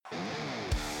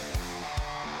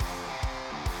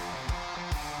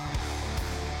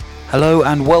Hello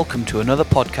and welcome to another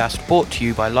podcast brought to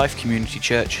you by Life Community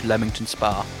Church, Leamington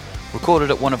Spa. Recorded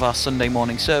at one of our Sunday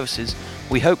morning services,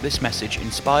 we hope this message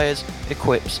inspires,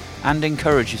 equips and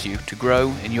encourages you to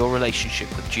grow in your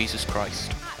relationship with Jesus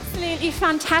Christ. Absolutely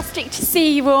fantastic to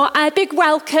see you all. A big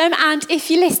welcome, and if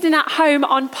you're listening at home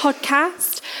on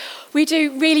podcast, we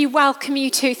do really welcome you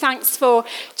too. Thanks for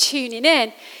tuning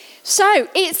in. So,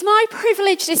 it's my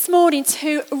privilege this morning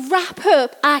to wrap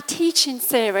up our teaching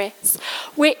series,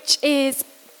 which is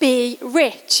Be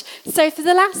Rich. So, for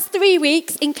the last 3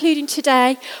 weeks, including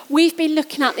today, we've been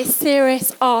looking at this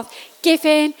series of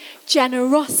giving,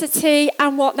 generosity,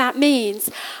 and what that means.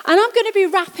 And I'm going to be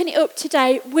wrapping it up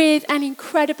today with an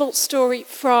incredible story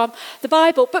from the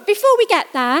Bible. But before we get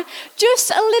there,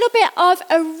 just a little bit of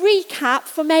a recap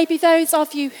for maybe those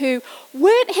of you who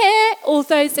weren't here or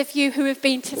those of you who have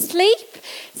been to sleep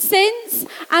since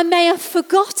and may have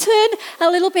forgotten,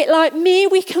 a little bit like me.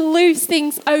 We can lose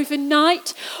things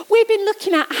overnight. We've been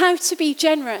looking at how to be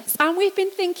generous, and we've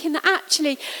been thinking that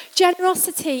actually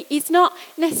generosity is not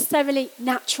necessarily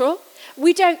natural.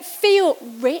 We don't feel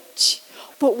rich,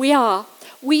 but we are.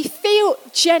 We feel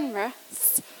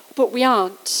generous, but we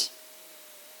aren't.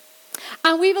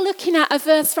 And we were looking at a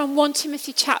verse from 1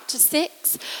 Timothy chapter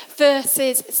 6,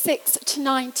 verses 6 to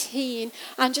 19.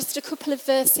 And just a couple of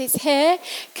verses here.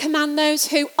 Command those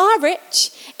who are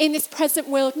rich in this present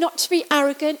world not to be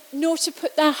arrogant, nor to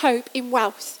put their hope in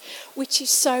wealth, which is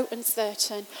so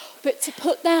uncertain, but to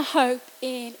put their hope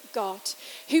in God,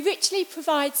 who richly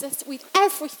provides us with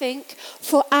everything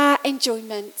for our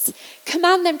enjoyment.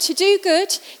 Command them to do good,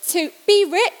 to be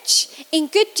rich in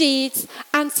good deeds,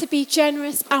 and to be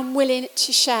generous and willing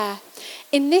to share.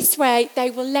 In this way, they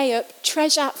will lay up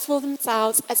treasure for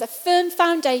themselves as a firm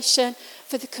foundation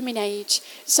for the coming age,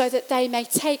 so that they may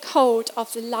take hold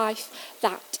of the life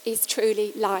that is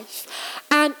truly life.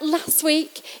 And last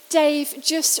week, Dave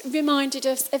just reminded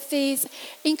us of these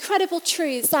incredible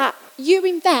truths that you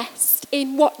invest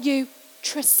in what you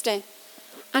trust in.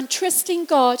 And trusting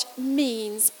God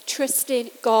means trusting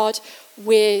God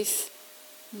with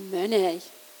money.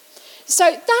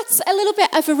 So that's a little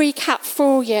bit of a recap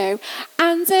for you.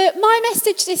 And my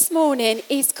message this morning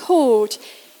is called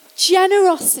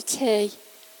Generosity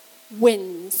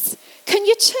Wins. Can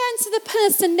you turn to the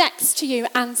person next to you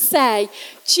and say,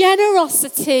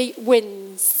 generosity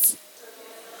wins?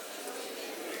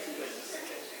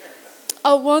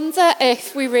 I wonder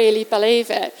if we really believe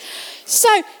it. So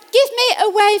give me a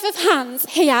wave of hands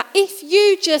here if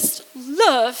you just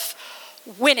love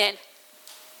winning.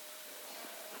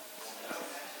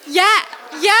 Yeah.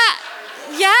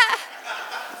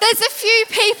 There's a few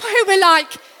people who were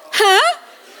like, huh?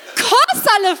 Of course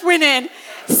I love winning.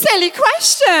 Silly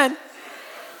question.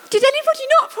 Did anybody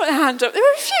not put their hand up? There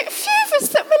were a few of us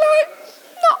that were like,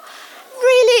 not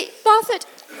really bothered.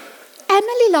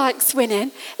 Emily likes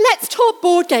winning. Let's talk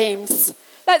board games.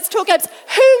 Let's talk games.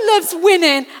 Who loves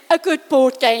winning a good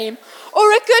board game?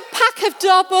 Or a good pack of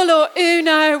double or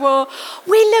Uno, or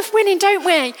we love winning, don't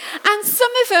we? And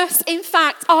some of us, in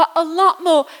fact, are a lot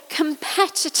more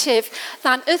competitive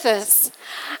than others.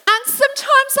 And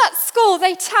sometimes at school,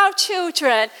 they tell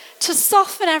children to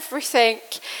soften everything.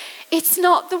 It's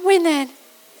not the winning.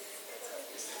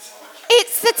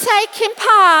 It's the taking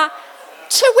part.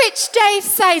 To which Dave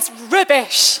says,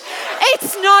 rubbish.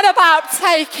 It's not about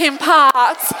taking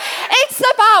part. It's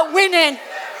about winning.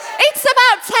 It's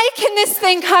about taking this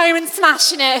thing home and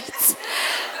smashing it.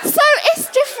 So it's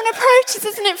different approaches,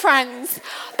 isn't it, friends?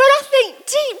 But I think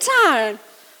deep down,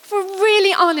 if we're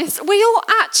really honest,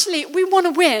 we want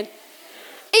to win.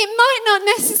 It might not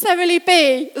necessarily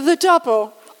be the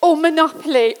double or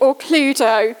Monopoly or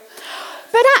Cluedo,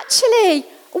 but actually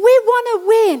we want to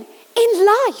win in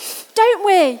life, don't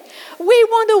we? We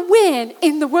want to win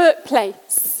in the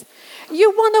workplace.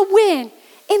 You want to win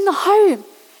in the home.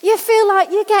 You feel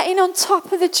like you're getting on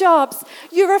top of the jobs.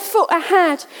 You're a foot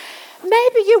ahead.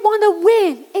 Maybe you want to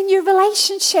win in your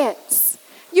relationships.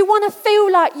 You want to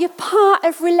feel like you're part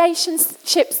of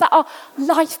relationships that are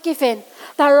life-giving,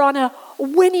 that are on a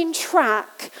winning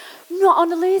track, not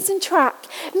on a losing track.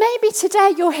 Maybe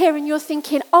today you're here and you're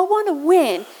thinking, I want to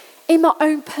win in my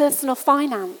own personal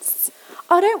finance.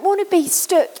 I don't want to be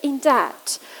stuck in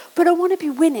debt, but I want to be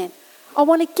winning. I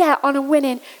want to get on a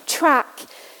winning track.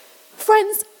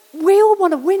 Friends, we all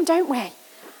want to win, don't we?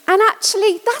 And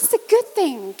actually, that's a good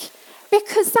thing,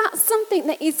 because that's something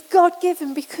that is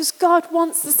God-given, because God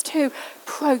wants us to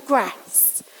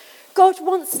progress. God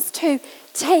wants us to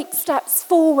take steps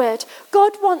forward.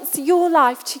 God wants your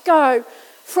life to go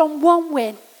from one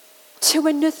win to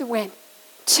another win,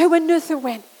 to another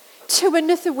win, to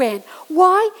another win.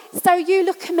 Why? So you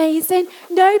look amazing?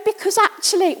 No, because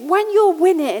actually, when you're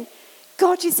winning,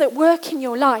 God is at work in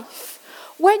your life.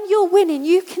 When you're winning,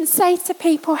 you can say to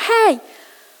people, hey,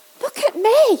 look at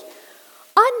me.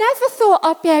 I never thought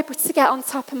I'd be able to get on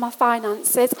top of my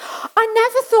finances. I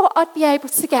never thought I'd be able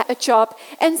to get a job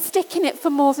and stick in it for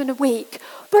more than a week.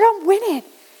 But I'm winning.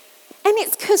 And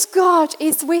it's because God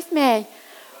is with me.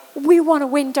 We want to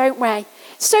win, don't we?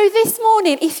 So this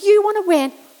morning, if you want to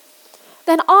win,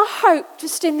 then I hope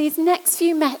just in these next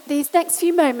few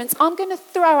moments, I'm going to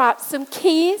throw out some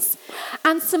keys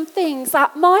and some things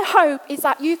that my hope is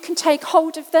that you can take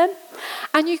hold of them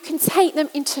and you can take them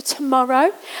into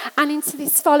tomorrow and into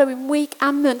this following week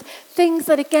and month. Things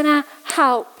that are going to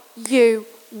help you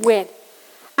win.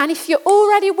 And if you're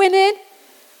already winning,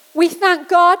 we thank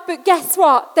God, but guess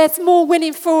what? There's more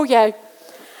winning for you.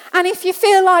 And if you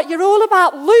feel like you're all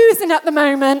about losing at the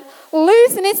moment,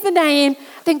 losing is the name,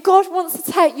 then God wants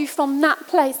to take you from that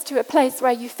place to a place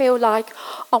where you feel like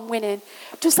I'm winning.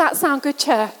 Does that sound good,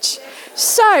 church?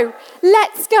 So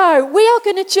let's go. We are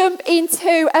going to jump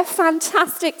into a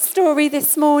fantastic story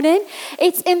this morning.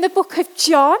 It's in the book of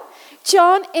John.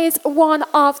 John is one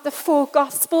of the 4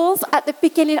 Gospels. At the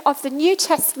beginning of the New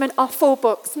Testament are 4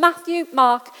 books: Matthew,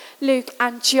 Mark, Luke,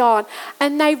 and John.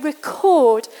 And they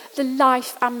record the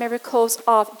life and miracles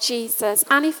of Jesus.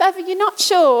 And if ever you're not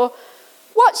sure,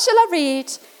 what shall I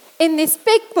read in this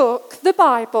big book, the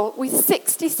Bible, with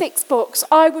 66 books,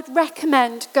 I would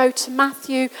recommend go to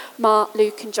Matthew, Mark,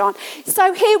 Luke, and John.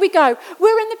 So here we go.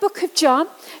 We're in the book of John,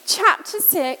 chapter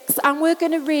 6, and we're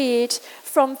going to read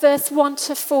from verse 1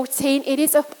 to 14. It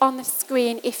is up on the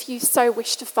screen if you so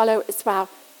wish to follow as well.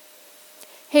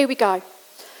 Here we go.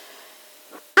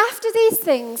 After these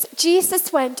things,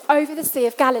 Jesus went over the Sea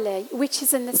of Galilee, which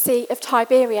is in the Sea of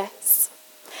Tiberias.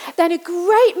 Then a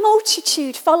great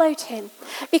multitude followed him,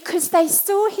 because they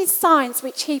saw his signs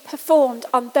which he performed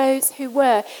on those who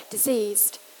were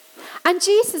diseased. And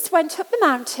Jesus went up the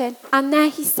mountain, and there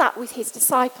he sat with his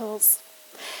disciples.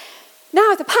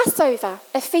 Now the Passover,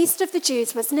 a feast of the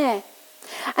Jews, was near.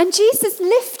 And Jesus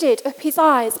lifted up his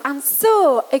eyes and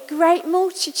saw a great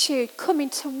multitude coming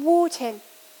toward him.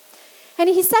 And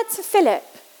he said to Philip,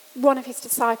 one of his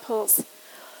disciples,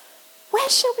 "Where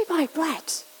shall we buy bread,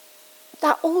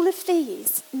 that all of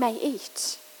these may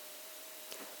eat?"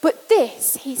 But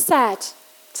this he said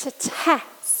to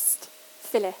test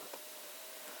Philip,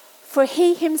 for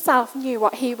he himself knew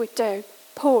what he would do.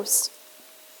 Pause.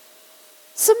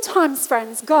 Sometimes,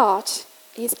 friends, God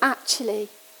is actually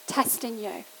testing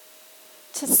you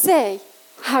to see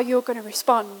how you're going to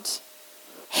respond.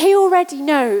 He already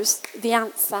knows the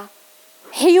answer.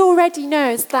 He already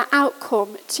knows the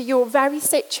outcome to your very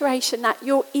situation that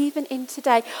you're even in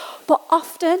today. But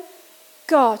often,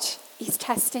 God is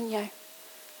testing you.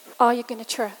 Are you going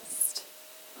to trust?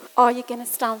 Are you going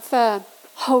to stand firm?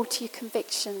 Hold to your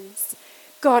convictions.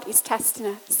 God is testing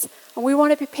us. And we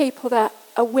want to be people that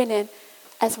are winning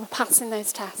as we're passing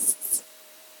those tests.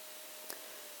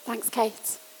 Thanks,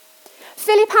 Kate.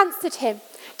 Philip answered him,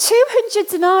 200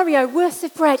 denarii worth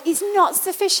of bread is not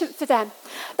sufficient for them,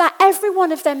 that every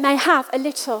one of them may have a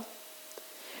little.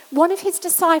 One of his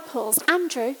disciples,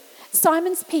 Andrew,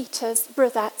 Simon Peter's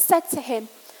brother, said to him,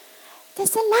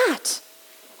 "There's a lad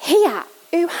here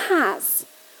who has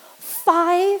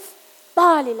 5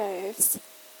 barley loaves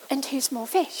and 2 small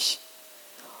fish.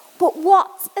 But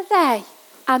what are they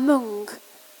among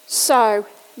so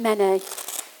many?"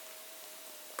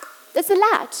 There's a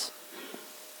lad.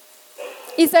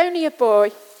 He's only a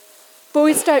boy.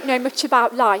 Boys don't know much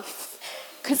about life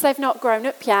because they've not grown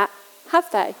up yet,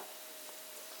 have they?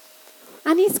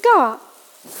 And he's got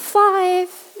 5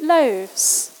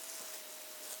 loaves.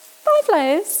 5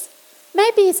 loaves?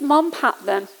 Maybe his mum packed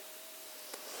them.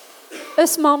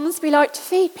 Us mums, we like to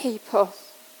feed people.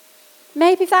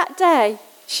 Maybe that day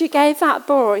she gave that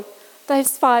boy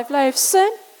those 5 loaves.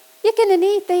 Son, you're going to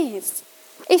need these.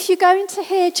 If you're going to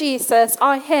hear Jesus,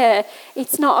 I hear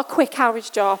it's not a quick hours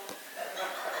job.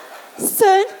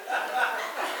 Son,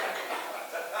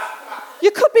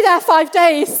 you could be there 5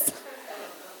 days.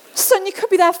 Son, you could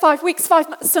be there 5 weeks, 5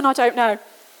 months. Son, I don't know.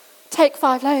 Take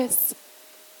 5 loaves.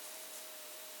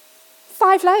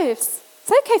 5 loaves.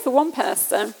 It's okay for one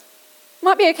person.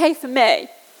 Might be okay for me.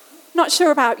 Not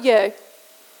sure about you.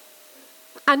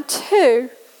 And 2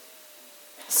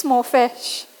 small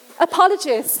fish.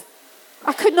 Apologies.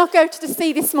 I could not go to the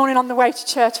sea this morning on the way to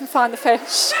church and find the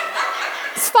fish.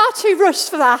 It's far too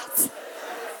rushed for that.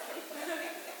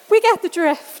 We get the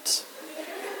drift.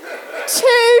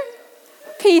 2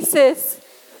 pieces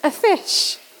of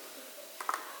fish.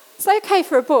 It's okay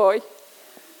for a boy.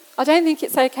 I don't think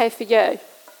it's okay for you.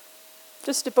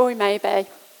 Just a boy, maybe.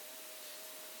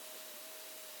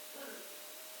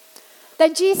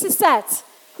 Then Jesus said,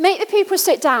 make the people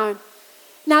sit down.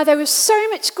 Now there was so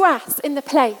much grass in the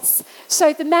place,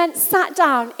 so the men sat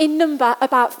down, in number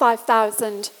about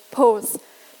 5,000. Pause.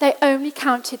 They only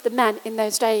counted the men in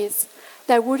those days.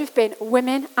 There would have been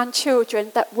women and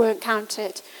children that weren't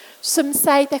counted. Some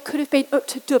say there could have been up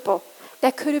to double.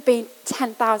 There could have been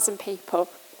 10,000 people.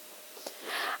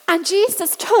 And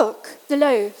Jesus took the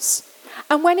loaves,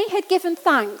 and when he had given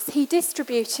thanks, he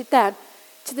distributed them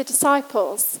to the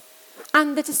disciples,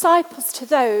 and the disciples to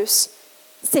those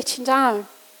sitting down.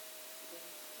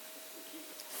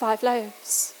 5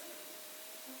 loaves.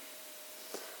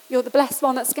 You're the blessed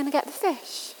one that's going to get the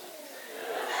fish.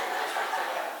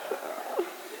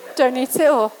 Don't eat it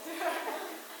all.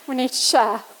 We need to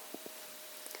share.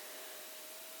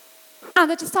 And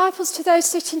the disciples to those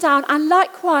sitting down, and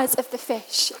likewise of the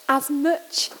fish, as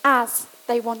much as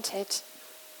they wanted.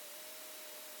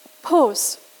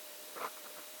 Pause.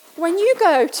 When you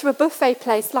go to a buffet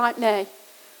place like me,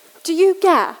 do you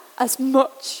get as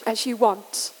much as you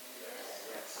want?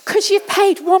 Because you've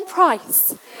paid one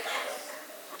price.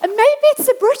 And maybe it's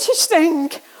a British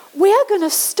thing. We are going to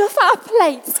stuff our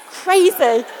plates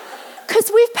crazy.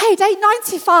 Because we've paid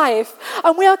 $8.95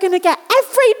 and we are going to get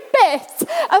every bit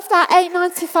of that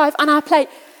 $8.95 on our plate.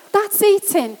 That's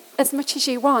eating as much as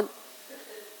you want.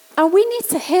 And we need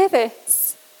to hear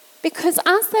this. Because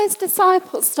as those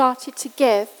disciples started to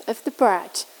give of the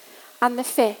bread and the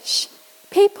fish,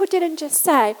 people didn't just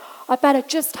say, I better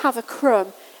just have a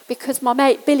crumb because my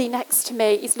mate Billy next to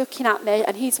me is looking at me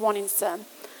and he's wanting some.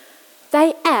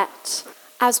 They ate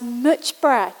as much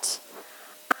bread,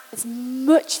 as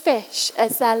much fish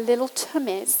as their little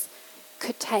tummies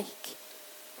could take.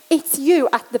 It's you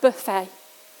at the buffet.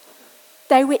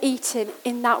 They were eating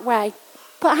in that way.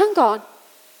 But hang on,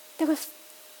 there were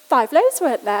 5 loaves,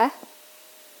 weren't there?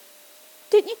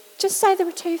 Didn't you just say there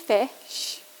were 2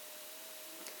 fish?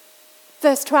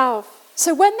 Verse 12.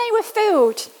 So when they were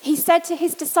filled, he said to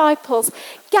his disciples,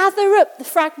 gather up the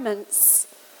fragments.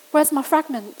 Where's my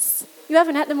fragments? You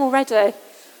haven't ate them already.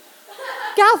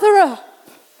 Gather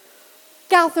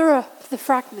up the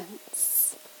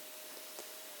fragments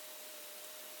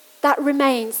that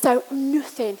remain so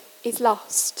nothing is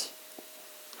lost.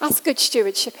 That's good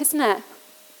stewardship, isn't it?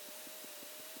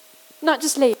 Not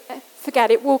just leave it, forget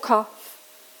it, walk off.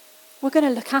 We're going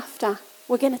to look after.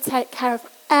 We're going to take care of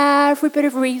every bit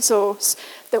of resource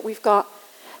that we've got.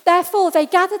 Therefore, they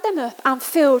gathered them up and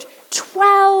filled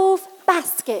 12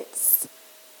 baskets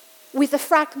with the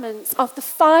fragments of the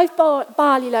 5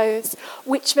 barley loaves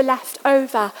which were left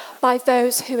over by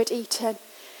those who had eaten.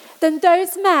 Then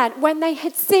those men, when they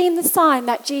had seen the sign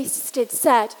that Jesus did,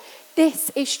 said, this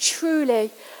is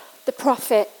truly the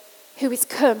prophet who is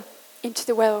come into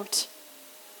the world.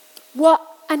 What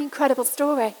an incredible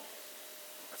story.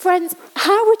 Friends,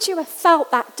 how would you have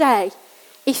felt that day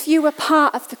if you were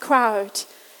part of the crowd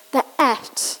that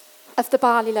ate of the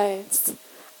barley loaves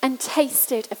and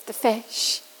tasted of the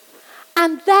fish?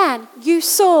 And then you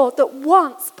saw that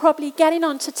once, probably getting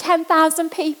on to 10,000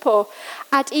 people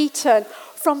had eaten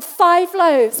from 5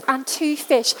 loaves and 2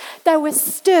 fish, there was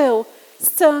still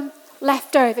some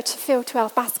left over to fill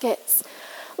 12 baskets.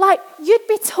 Like, you'd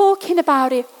be talking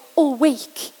about it all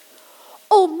week,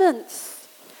 all month.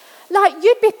 Like,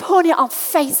 you'd be putting it on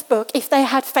Facebook if they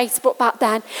had Facebook back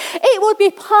then. It would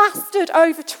be plastered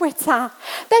over Twitter.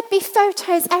 There'd be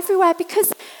photos everywhere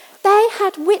because they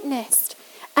had witnessed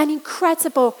an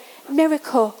incredible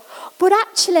miracle. But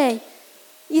actually,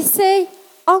 you see,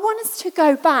 I want us to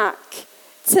go back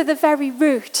to the very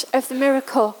root of the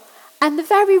miracle. And the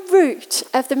very root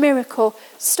of the miracle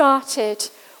started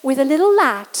with a little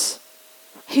lad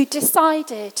who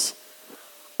decided,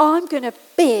 I'm going to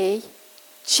be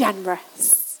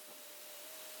generous.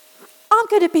 I'm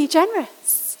going to be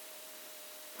generous.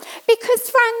 Because,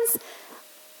 friends,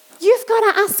 you've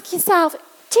got to ask yourself,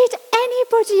 did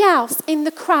anybody else in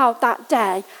the crowd that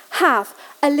day have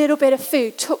a little bit of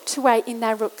food tucked away in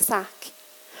their rucksack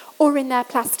or in their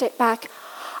plastic bag?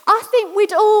 I think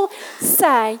we'd all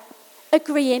say,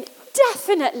 agreeing,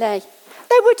 definitely.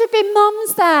 There would have been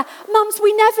mums there. Mums,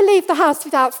 we never leave the house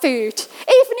without food.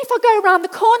 Even if I go around the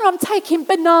corner, I'm taking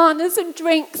bananas and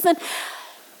drinks. And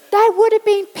there would have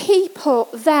been people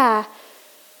there.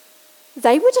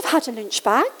 They would have had a lunch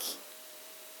bag.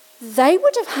 They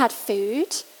would have had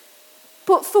food.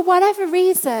 But for whatever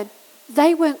reason,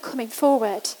 they weren't coming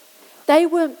forward. They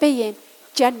weren't being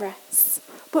generous.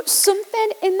 But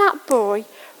something in that boy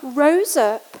rose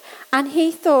up and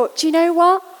he thought, do you know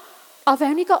what? I've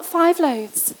only got 5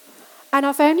 loaves and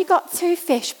I've only got 2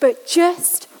 fish, but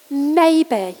just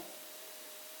maybe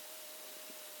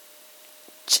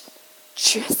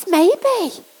just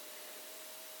maybe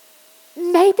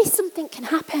something can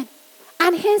happen.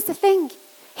 And here's the thing,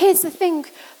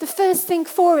 the first thing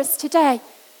for us today,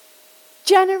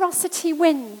 generosity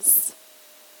wins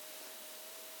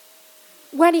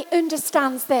when it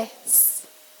understands this.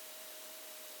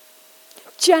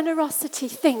 Generosity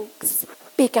thinks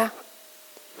bigger.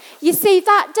 You see,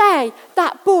 that day,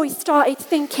 that boy started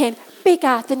thinking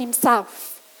bigger than himself.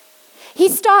 He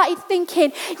started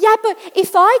thinking, yeah, but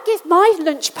if I give my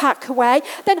lunch pack away,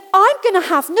 then I'm going to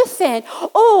have nothing.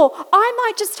 Or I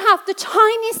might just have the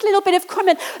tiniest little bit of crumb.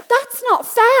 That's not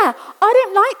fair. I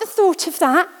don't like the thought of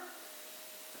that.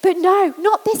 But no,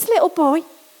 not this little boy.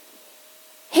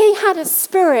 He had a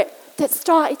spirit that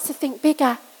started to think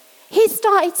bigger. He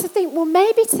started to think, well,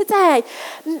 maybe today,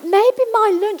 maybe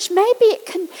my lunch, maybe it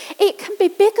can be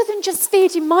bigger than just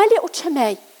feeding my little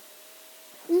tummy.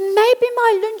 Maybe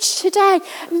my lunch today,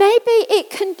 maybe it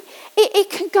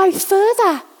can go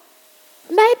further.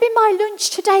 Maybe my lunch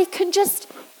today can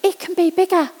be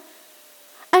bigger.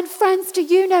 And friends, do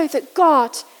you know that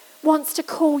God wants to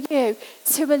call you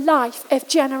to a life of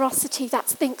generosity that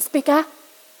thinks bigger?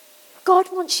 God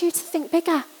wants you to think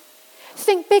bigger.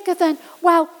 Think bigger than,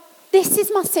 well, this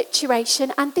is my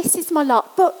situation and this is my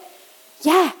lot. But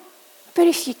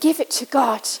if you give it to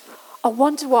God, I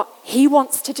wonder what he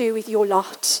wants to do with your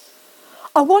lot.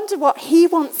 I wonder what he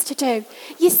wants to do.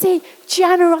 You see,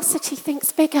 generosity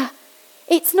thinks bigger.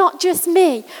 It's not just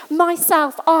me,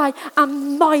 myself, I,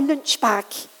 and my lunch bag,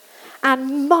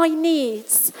 and my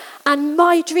needs, and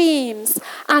my dreams,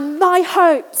 and my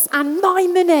hopes, and my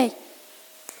money.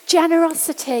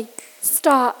 Generosity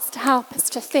starts to help us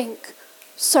to think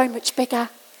so much bigger.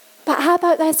 But how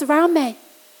about those around me?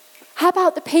 How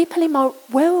about the people in my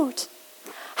world?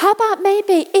 How about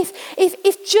maybe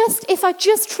if I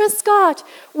just trust God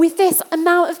with this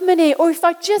amount of money, or if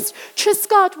I just trust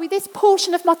God with this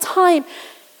portion of my time,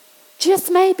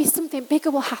 just maybe something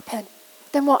bigger will happen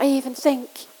than what I even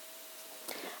think.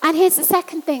 And here's the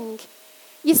second thing.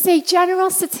 You see,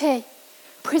 generosity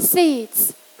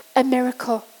precedes a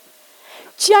miracle.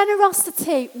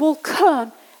 Generosity will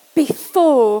come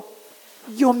before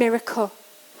your miracle.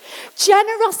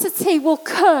 Generosity will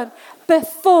come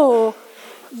before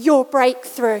your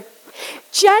breakthrough.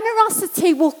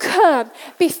 Generosity will come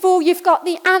before you've got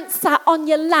the answer on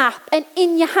your lap and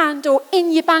in your hand or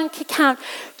in your bank account.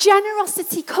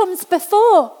 Generosity comes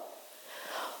before.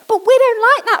 But we don't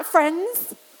like that,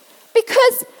 friends,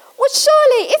 because, well,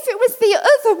 surely if it was the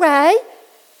other way,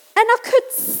 and I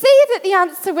could see that the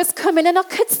answer was coming, and I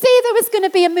could see there was going to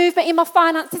be a movement in my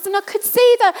finances, and I could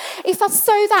see that if I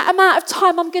sow that amount of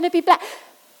time, I'm going to be blessed,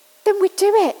 then we'd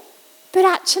do it. But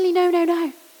actually,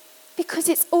 no. Because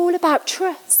it's all about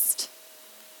trust.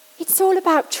 It's all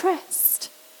about trust.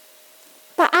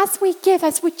 But as we give,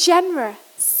 as we're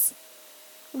generous,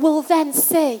 we'll then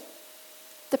see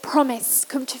the promise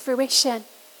come to fruition.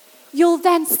 You'll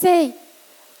then see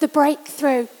the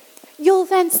breakthrough. You'll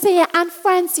then see it. And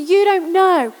friends, you don't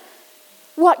know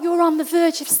what you're on the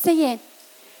verge of seeing.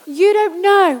 You don't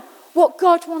know what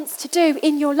God wants to do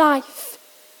in your life.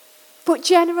 But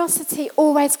generosity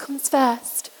always comes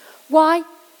first. Why?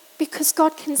 Because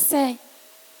God can say,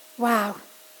 wow,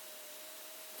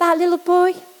 that little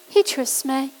boy, he trusts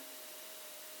me.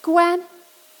 Gwen,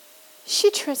 she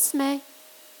trusts me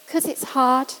because it's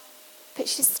hard, but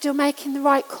she's still making the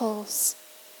right calls.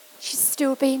 She's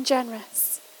still being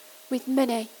generous with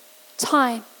money,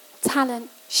 time, talent.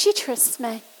 She trusts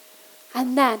me.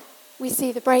 And then we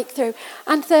see the breakthrough.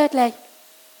 And thirdly,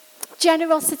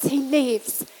 generosity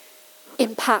leaves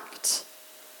impact.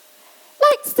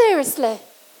 Like, seriously,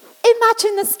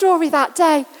 imagine the story that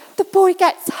day. The boy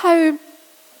gets home.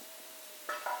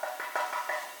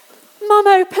 Mum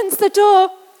opens the door.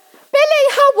 Billy,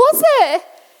 how was it?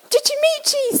 Did you meet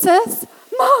Jesus?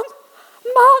 Mum,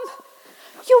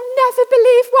 you'll never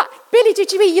believe what... Billy,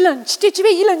 did you eat your lunch? Did you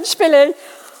eat your lunch, Billy?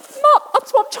 Mum,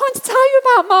 that's what I'm trying to tell you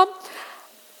about, Mum.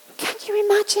 Can you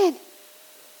imagine?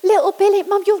 Little Billy,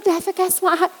 Mum, you'll never guess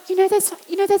what happened.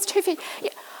 There's two things.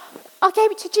 I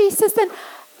gave it to Jesus, and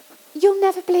you'll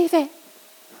never believe it.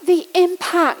 The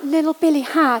impact little Billy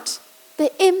had,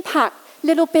 the impact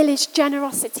little Billy's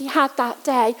generosity had that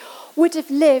day would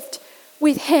have lived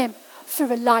with him for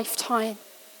a lifetime.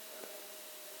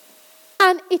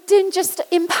 And it didn't just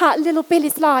impact little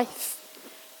Billy's life.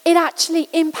 It actually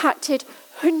impacted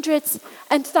hundreds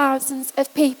and thousands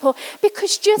of people,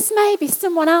 because just maybe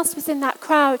someone else was in that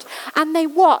crowd and they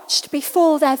watched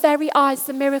before their very eyes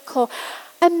the miracle.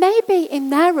 And maybe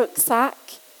in their rucksack,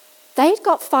 they'd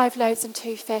got 5 loaves and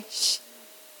 2 fish.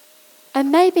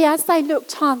 And maybe as they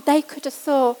looked on, they could have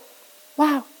thought,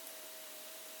 wow,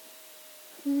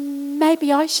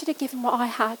 maybe I should have given what I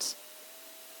had.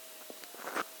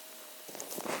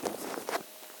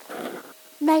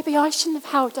 Maybe I shouldn't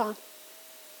have held on.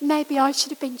 Maybe I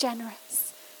should have been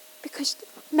generous, because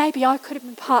maybe I could have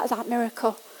been part of that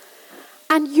miracle.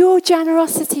 And your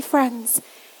generosity, friends,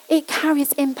 it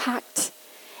carries impact.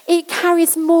 It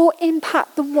carries more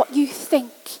impact than what you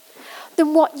think,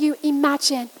 than what you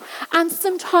imagine. And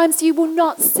sometimes you will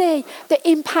not see the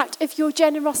impact of your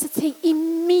generosity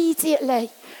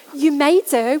immediately. You may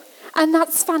do, and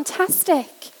that's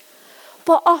fantastic.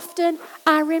 But often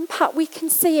our impact, we can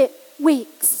see it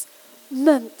weeks,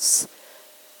 months,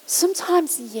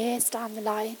 sometimes years down the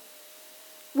line,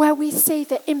 where we see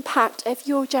the impact of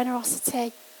your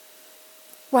generosity.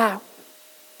 Wow.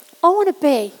 I want to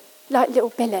be like little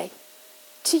Billy.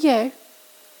 To you,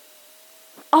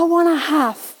 I want to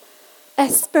have a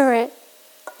spirit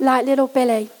like little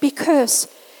Billy, because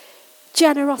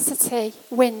generosity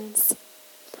wins.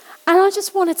 And I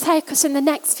just want to take us in the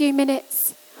next few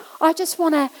minutes. I just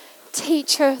want to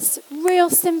teach us real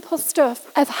simple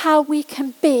stuff of how we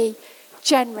can be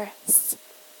generous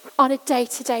on a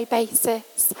day-to-day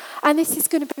basis. And this is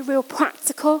going to be real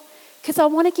practical, because I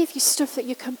want to give you stuff that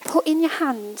you can put in your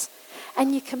hand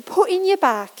and you can put in your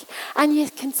bag and you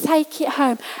can take it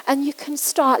home and you can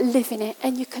start living it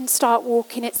and you can start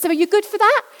walking it. So are you good for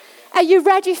that? Are you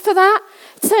ready for that?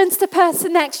 Turn to the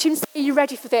person next to you and say, are you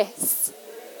ready for this?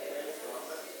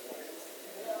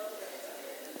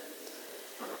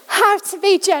 How to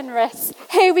be generous.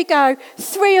 Here we go.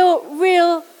 3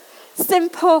 real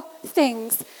simple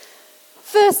things.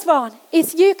 First one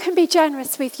is you can be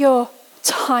generous with your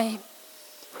time.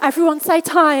 Everyone say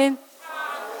time.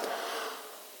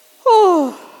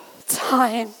 Oh,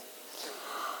 time.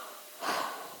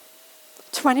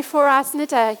 24 hours in a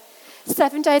day,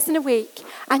 7 days in a week,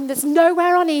 and there's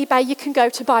nowhere on eBay you can go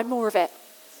to buy more of it.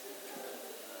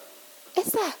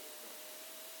 Is there?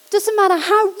 Doesn't matter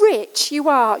how rich you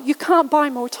are, you can't buy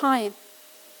more time.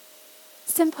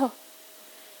 Simple.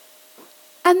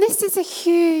 And this is a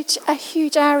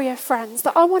huge area, friends,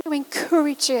 that I want to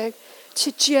encourage you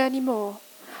to journey more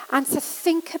and to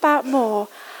think about more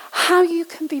how you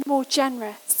can be more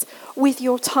generous with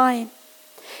your time.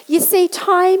 You see,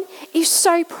 time is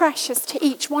so precious to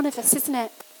each one of us, isn't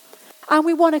it? And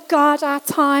we want to guard our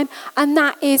time, and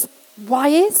that is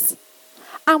wise.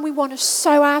 And we want to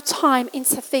sow our time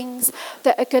into things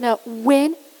that are going to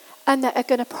win and that are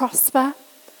going to prosper.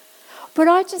 But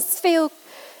I just feel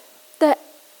that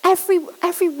every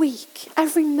week,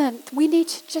 every month, we need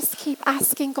to just keep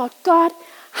asking God, God,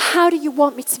 how do you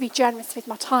want me to be generous with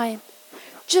my time?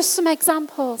 Just some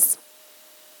examples.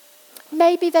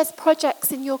 Maybe there's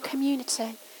projects in your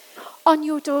community, on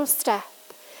your doorstep,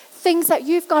 things that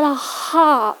you've got a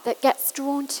heart that gets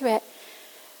drawn to it.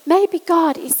 Maybe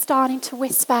God is starting to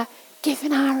whisper, give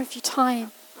an hour of your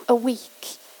time a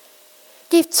week.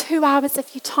 Give 2 hours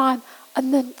of your time a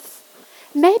month.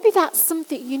 Maybe that's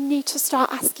something you need to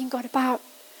start asking God about.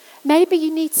 Maybe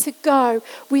you need to go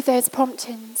with those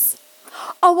promptings.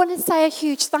 I want to say a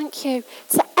huge thank you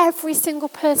to every single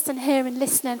person here and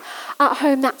listening at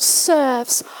home that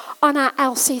serves on our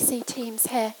LCC teams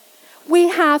here. We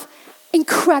have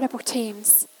incredible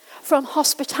teams, from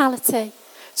hospitality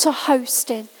to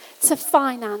hosting, to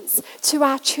finance, to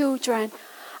our children.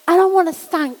 And I want to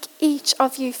thank each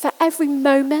of you for every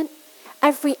moment,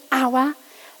 every hour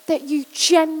that you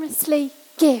generously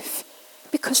give.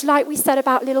 Because like we said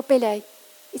about little Billy,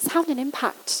 it's having an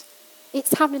impact.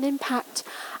 It's having an impact.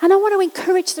 And I want to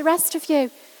encourage the rest of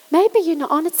you. Maybe you're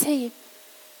not on a team.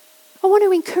 I want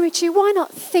to encourage you, why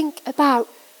not think about,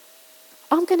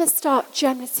 I'm going to start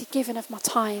generously giving of my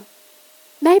time.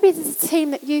 Maybe there's a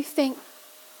team that you think,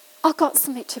 I've got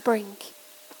something to bring.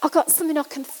 I've got something I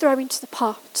can throw into the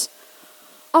pot.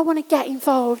 I want to get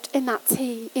involved in that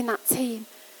team.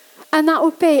 And that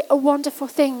would be a wonderful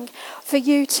thing for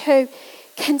you to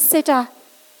consider.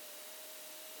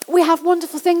 We have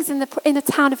wonderful things in the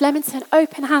town of Leamington: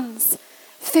 open hands,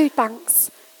 food banks,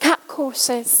 CAP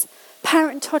courses,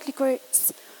 parent and toddler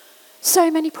groups. So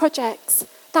many projects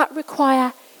that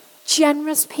require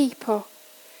generous people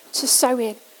to sow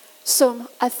in some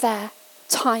of their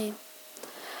time.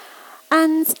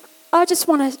 And I just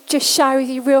want to share with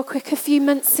you real quick. A few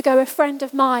months ago, a friend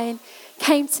of mine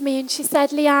came to me and she said,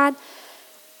 Leanne,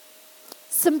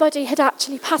 somebody had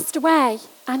actually passed away.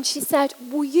 And she said,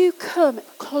 will you come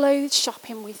clothes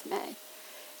shopping with me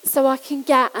so I can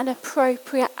get an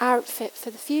appropriate outfit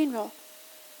for the funeral?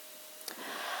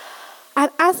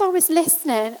 And as I was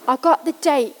listening, I got the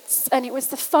dates and it was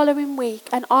the following week.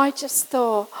 And I just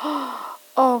thought,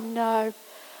 oh no,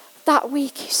 that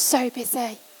week is so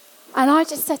busy. And I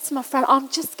just said to my friend, I'm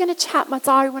just going to check my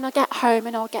diary when I get home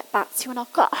and I'll get back to you. And I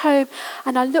got home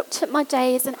and I looked at my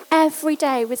days and every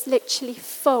day was literally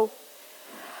full.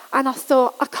 And I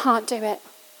thought, I can't do it.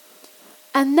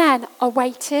 And then I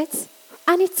waited.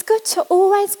 And it's good to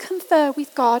always confer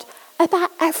with God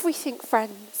about everything,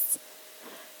 friends.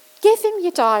 Give him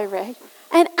your diary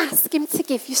and ask him to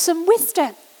give you some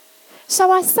wisdom.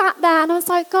 So I sat there and I was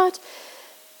like, God,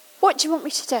 what do you want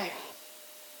me to do?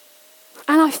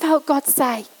 And I felt God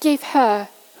say, give her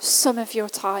some of your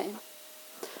time.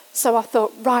 So I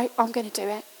thought, right, I'm going to do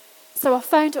it. So I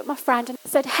phoned up my friend and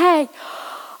said, hey,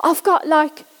 I've got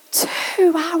like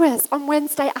 2 hours on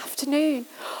Wednesday afternoon.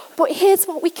 But here's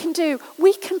what we can do.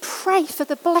 We can pray for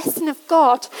the blessing of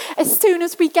God as soon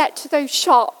as we get to those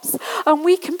shops. And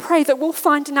we can pray that we'll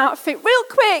find an outfit real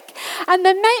quick. And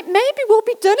then maybe we'll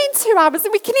be done in 2 hours.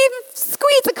 And we can even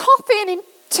squeeze a coffee in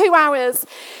 2 hours.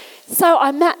 So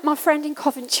I met my friend in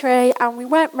Coventry and we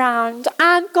went round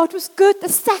and God was good. The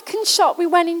second shop we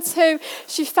went into,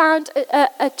 she found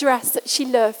a dress that she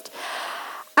loved.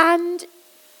 And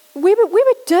we were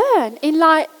done in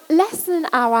like less than an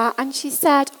hour and she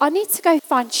said, I need to go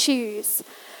find shoes.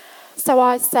 So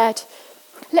I said,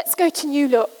 let's go to New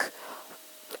Look.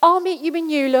 I'll meet you in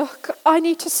New Look. I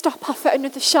need to stop off at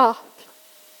another shop.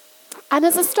 And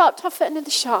as I stopped off at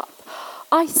another shop,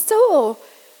 I saw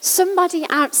somebody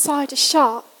outside a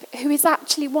shop who is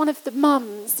actually one of the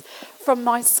mums from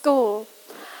my school.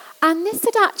 And this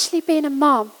had actually been a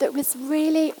mum that was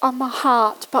really on my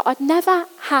heart, but I'd never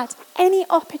had any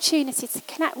opportunity to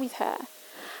connect with her.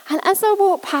 And as I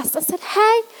walked past, I said,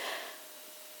 hey,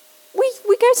 we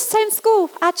go to the same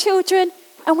school, our children,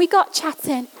 and we got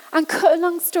chatting. And cut a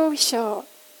long story short,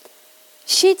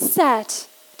 she'd said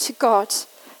to God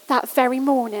that very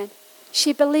morning,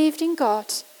 she believed in God,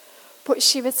 but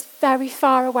she was very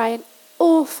far away. An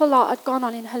awful lot had gone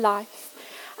on in her life.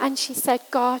 And she said,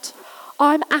 God,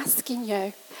 I'm asking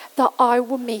you that I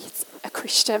will meet a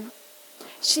Christian.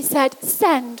 She said,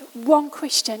 send one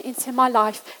Christian into my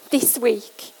life this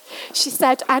week. She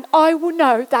said, and I will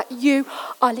know that you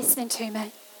are listening to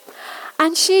me.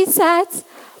 And she said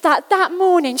that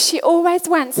morning she always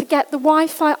went to get the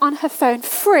Wi-Fi on her phone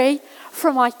free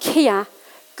from IKEA.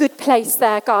 Good place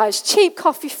there, guys. Cheap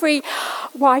coffee, free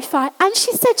Wi-Fi. And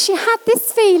she said she had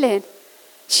this feeling.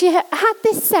 She had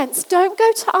this sense, don't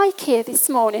go to IKEA this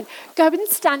morning. Go and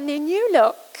stand in New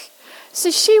Look. So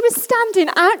she was standing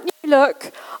out New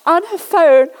Look on her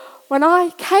phone when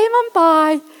I came on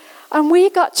by and we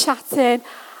got chatting.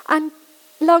 And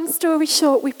long story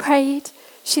short, we prayed.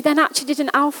 She then actually did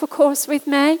an Alpha course with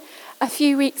me a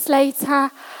few weeks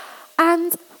later.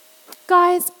 And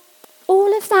guys,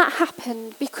 all of that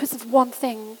happened because of one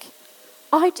thing.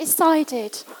 I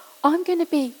decided I'm going to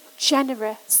be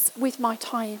generous with my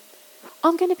time.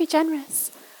 I'm going to be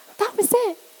generous. That was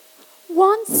it.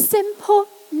 One simple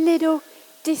little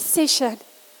decision.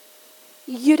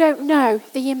 You don't know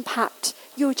the impact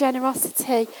your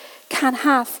generosity can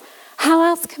have. How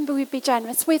else can we be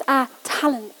generous? With our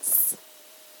talents.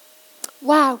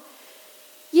 Wow.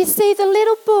 You see, the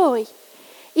little boy,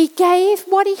 he gave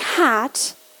what he had.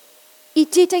 He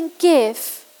didn't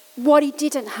give what he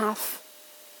didn't have.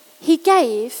 He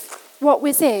gave what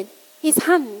was in his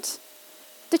hand,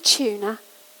 the tuna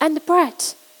and the bread.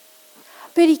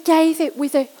 But he gave it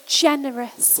with a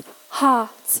generous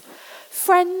heart.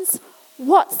 Friends,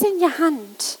 what's in your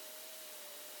hand?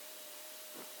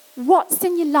 What's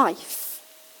in your life?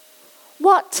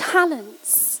 What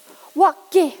talents?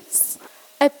 What gifts?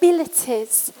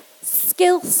 Abilities?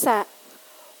 Skill set?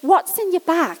 What's in your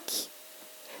bag?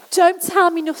 Don't tell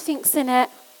me nothing's in it.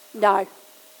 No.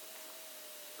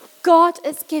 God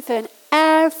has given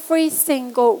every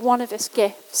single one of us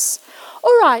gifts.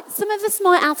 All right, some of us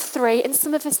might have 3 and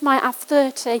some of us might have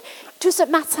 30. Doesn't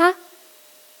matter.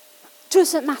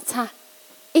 Doesn't matter.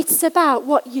 It's about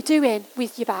what you're doing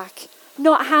with your bag,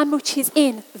 not how much is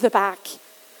in the bag.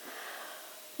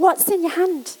 What's in your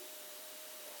hand?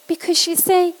 Because you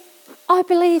see, I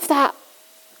believe that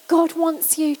God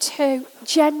wants you to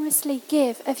generously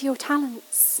give of your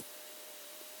talents.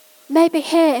 Maybe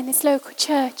here in this local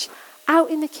church, out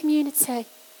in the community,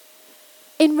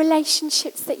 in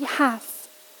relationships that you have.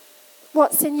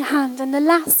 What's in your hand? And the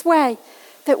last way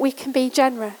that we can be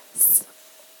generous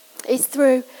is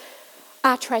through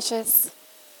our treasures.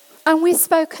 And we've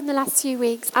spoken the last few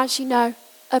weeks, as you know,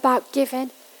 about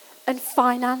giving and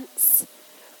finance.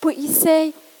 But you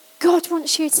see, God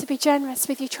wants you to be generous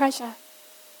with your treasure,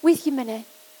 with your money,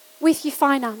 with your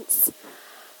finance.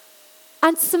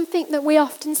 And something that we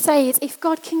often say is, if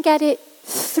God can get it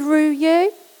through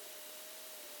you,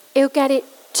 he'll get it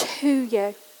to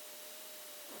you.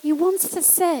 He wants to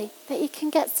see that he can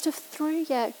get stuff through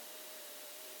you.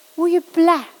 Will you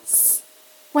bless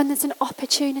when there's an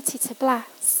opportunity to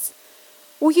bless?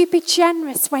 Will you be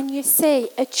generous when you see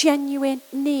a genuine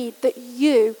need that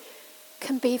you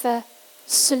can be the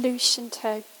solution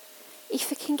to? If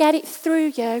he can get it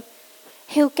through you,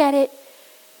 he'll get it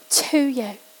to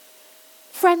you.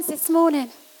 Friends, this morning,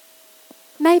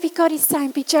 maybe God is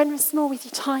saying, be generous more with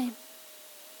your time,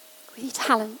 with your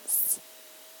talents,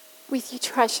 with your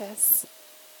treasures.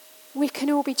 We can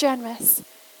all be generous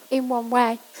in one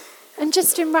way. And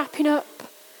just in wrapping up,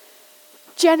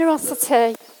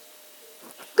 generosity.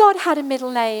 God had a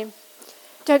middle name.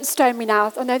 Don't stone me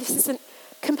now. I know this isn't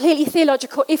completely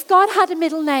theological. If God had a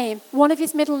middle name, one of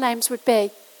his middle names would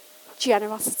be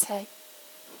generosity.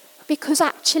 Because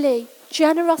actually,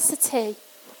 generosity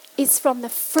is from the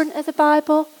front of the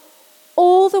Bible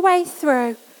all the way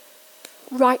through,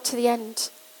 right to the end.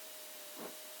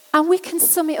 And we can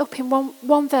sum it up in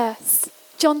one verse,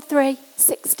 John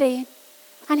 3:16.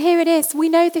 And here it is. We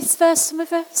know this verse, some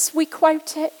of us. We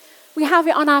quote it. We have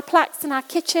it on our plaques in our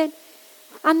kitchen.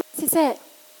 And this is it.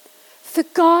 For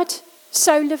God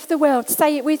so loved the world.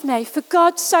 Say it with me. For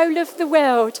God so loved the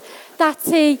world that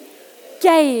he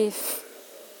gave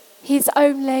his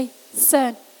only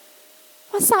son.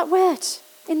 What's that word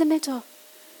in the middle?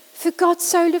 For God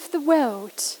so loved the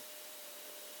world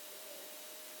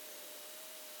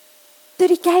that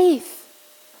he gave.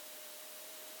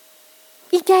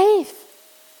 He gave.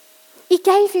 He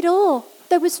gave it all.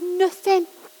 There was nothing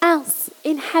else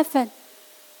in heaven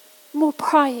more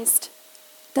prized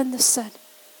than the Son.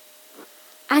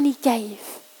 And he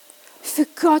gave. For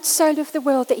God so loved the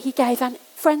world that he gave. And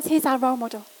friends, here's our role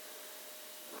model.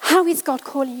 How is God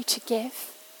calling you to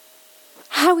give?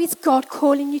 How is God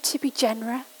calling you to be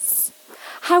generous?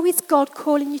 How is God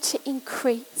calling you to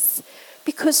increase?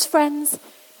 Because friends,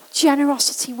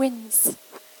 generosity wins.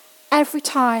 Every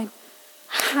time,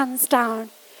 hands down,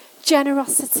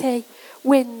 generosity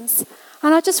wins.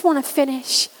 And I just want to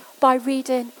finish by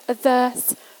reading a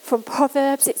verse from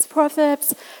Proverbs. It's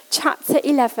Proverbs chapter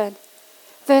 11,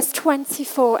 verse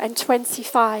 24 and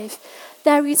 25.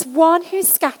 There is one who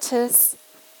scatters,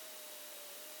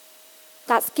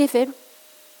 that's giving,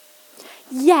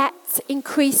 yet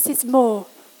increases more.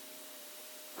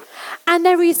 And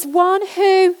there is one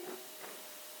who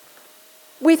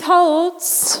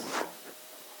withholds.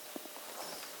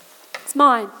 It's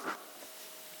mine.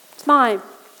 It's mine.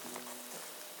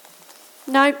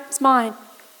 No, it's mine.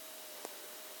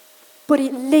 But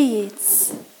it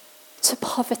leads to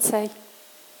poverty.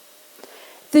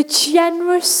 The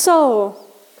generous soul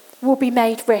will be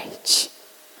made rich,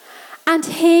 and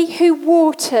he who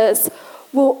waters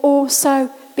will also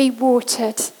be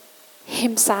watered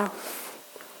himself.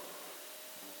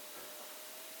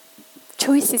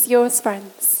 Choice is yours,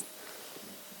 friends.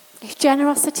 If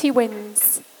generosity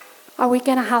wins, are we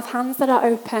going to have hands that are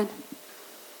open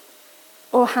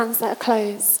or hands that are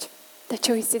closed? The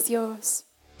choice is yours.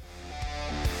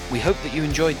 We hope that you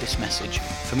enjoyed this message.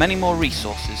 For many more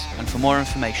resources and for more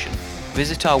information,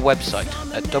 visit our website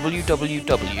at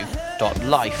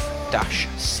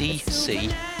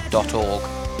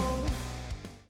www.life-cc.org.